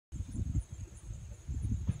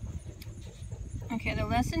Okay, the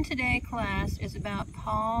lesson today, class, is about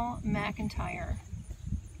Paul McIntire.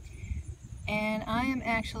 And I am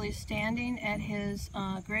actually standing at his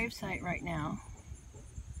gravesite right now.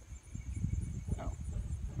 Oh,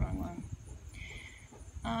 wrong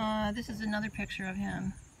one. This is another picture of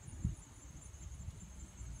him.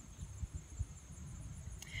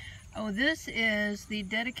 Oh, this is the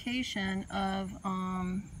dedication of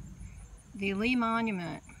the Lee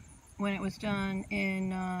Monument when it was done in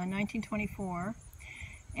 1924.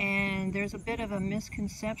 And there's a bit of a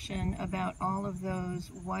misconception about all of those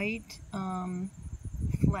white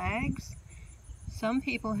flags. Some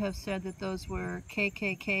people have said that those were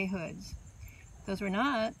KKK hoods. Those were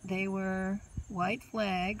not. They were white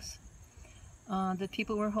flags that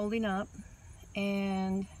people were holding up,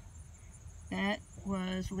 and that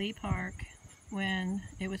was Lee Park when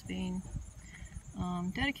it was being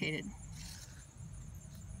dedicated.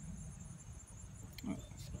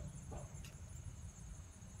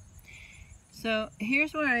 So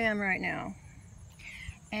here's where I am right now,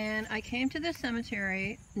 and I came to this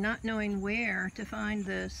cemetery not knowing where to find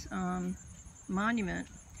this monument,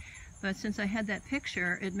 but since I had that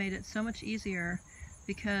picture, it made it so much easier,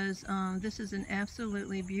 because this is an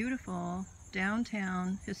absolutely beautiful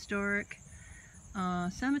downtown historic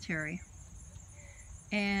cemetery.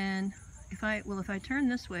 And if I turn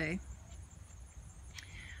this way,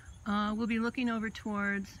 we'll be looking over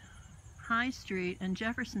towards High Street and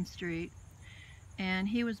Jefferson Street. And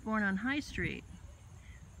he was born on High Street,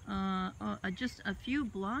 just a few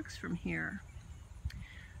blocks from here.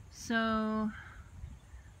 So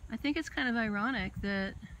I think it's kind of ironic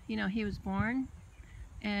that, you know, he was born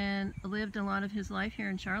and lived a lot of his life here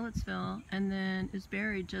in Charlottesville, and then is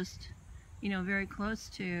buried just, you know, very close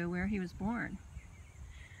to where he was born.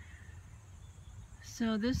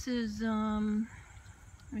 So this is, let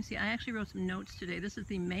me see, I actually wrote some notes today. This is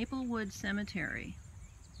the Maplewood Cemetery.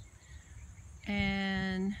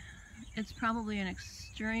 And it's probably an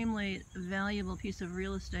extremely valuable piece of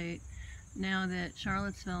real estate now that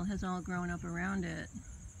Charlottesville has all grown up around it,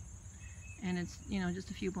 and it's, you know,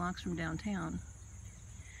 just a few blocks from downtown.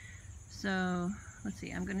 So let's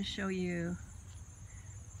see, I'm going to show you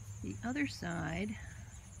the other side.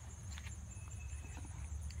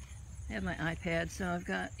 I have my iPad, so I've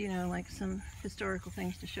got, you know, like some historical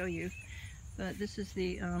things to show you, but this is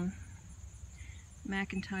the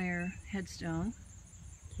McIntire headstone,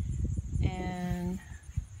 and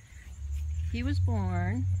he was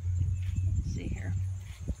born, let's see here,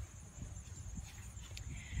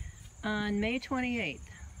 on May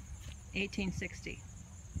 28th, 1860,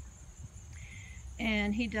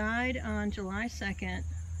 and he died on July 2nd,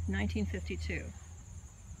 1952.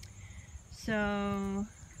 So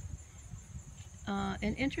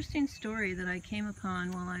an interesting story that I came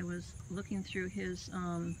upon while I was looking through his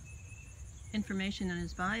information in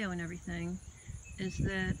his bio and everything is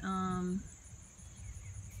that,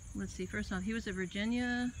 let's see, first off, he was a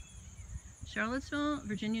Charlottesville,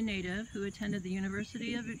 Virginia native who attended the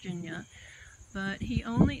University of Virginia, but he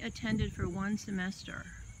only attended for one semester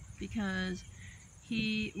because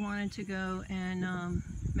he wanted to go and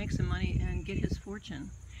make some money and get his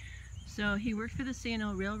fortune. So he worked for the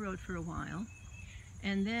C&O Railroad for a while,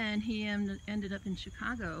 and then he ended up in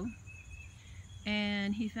Chicago,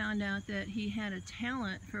 and he found out that he had a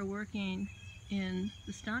talent for working in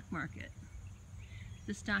the stock market,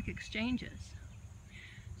 the stock exchanges.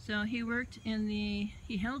 So he worked in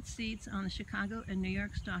he held seats on the Chicago and New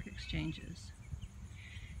York stock exchanges.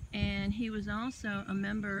 And he was also a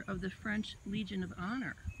member of the French Legion of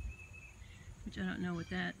Honor, which I don't know what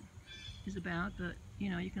that is about, but, you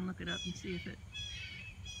know, you can look it up and see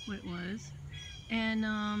what it was. And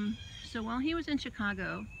so while he was in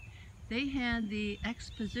Chicago, they had the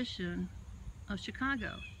Exposition of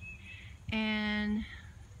Chicago, and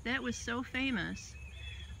that was so famous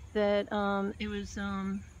that it was,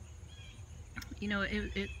 you know,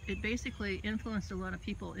 it basically influenced a lot of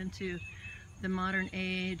people into the modern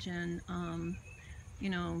age and, you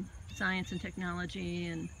know, science and technology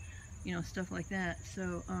and, you know, stuff like that.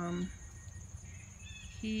 So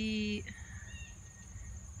he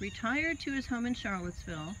retired to his home in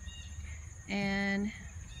Charlottesville, and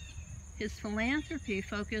his philanthropy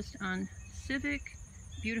focused on civic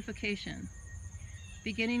beautification,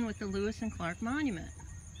 beginning with the Lewis and Clark Monument.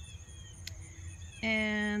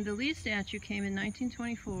 And the Lee statue came in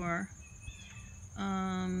 1924.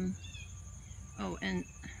 Oh, and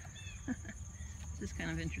this is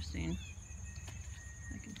kind of interesting.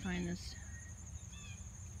 I can find this.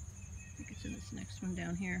 I think it's in this next one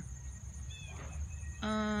down here.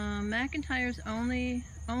 McIntire's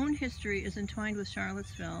own history is entwined with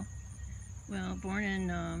Charlottesville. Well, born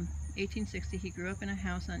in 1860, he grew up in a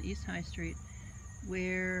house on East High Street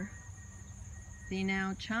where the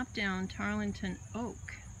now chopped down Tarleton oak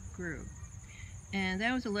grew. And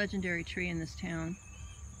that was a legendary tree in this town.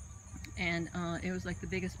 And it was like the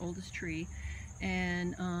biggest, oldest tree.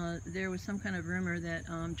 And there was some kind of rumor that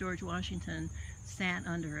George Washington sat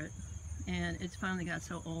under it. And it finally got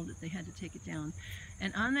so old that they had to take it down.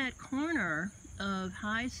 And on that corner of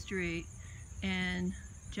High Street and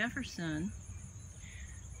Jefferson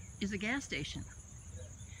is a gas station.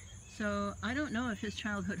 So I don't know if his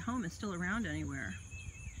childhood home is still around anywhere.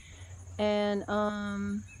 And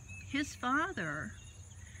his father,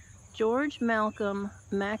 George Malcolm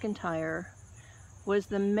McIntire, was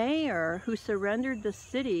the mayor who surrendered the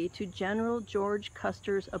city to General George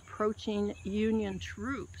Custer's approaching Union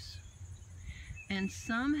troops. And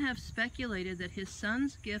some have speculated that his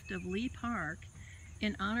son's gift of Lee Park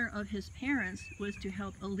in honor of his parents was to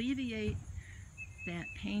help alleviate that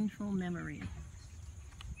painful memory.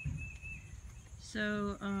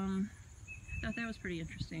 So I thought that was pretty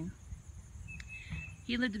interesting.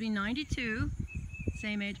 He lived to be 92,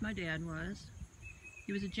 same age my dad was.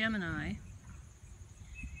 He was a Gemini.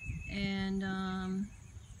 And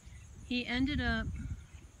he ended up,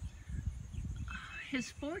 his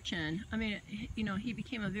fortune, I mean, you know, he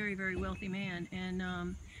became a very, very wealthy man,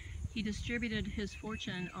 and he distributed his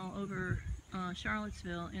fortune all over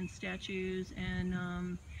Charlottesville in statues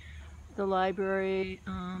and the library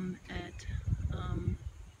at,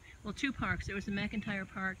 well, two parks. There was the McIntire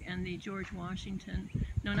Park and the George Washington,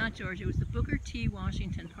 no, not George, it was the Booker T.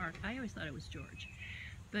 Washington Park. I always thought it was George,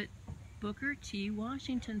 but Booker T.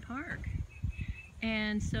 Washington Park.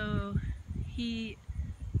 And so he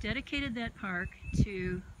dedicated that park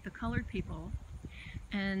to the colored people,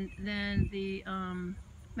 and then the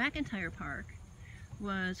McIntire Park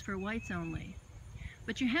was for whites only.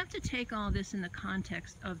 But you have to take all this in the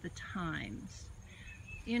context of the times.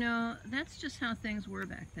 You know, that's just how things were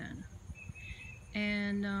back then.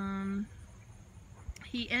 And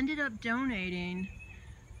he ended up donating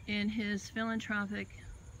in his philanthropic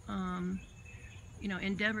you know,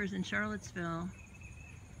 endeavors in Charlottesville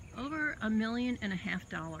over $1.5 million.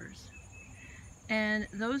 And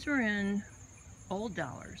those were in old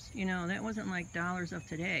dollars, you know, that wasn't like dollars of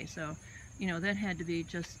today. So, you know, that had to be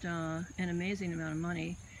just an amazing amount of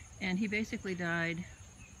money. And he basically died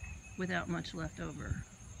without much left over.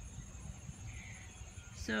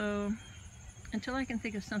 So, until I can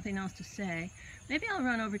think of something else to say, maybe I'll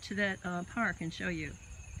run over to that park and show you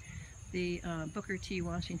the Booker T.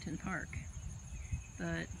 Washington Park.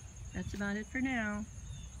 But that's about it for now.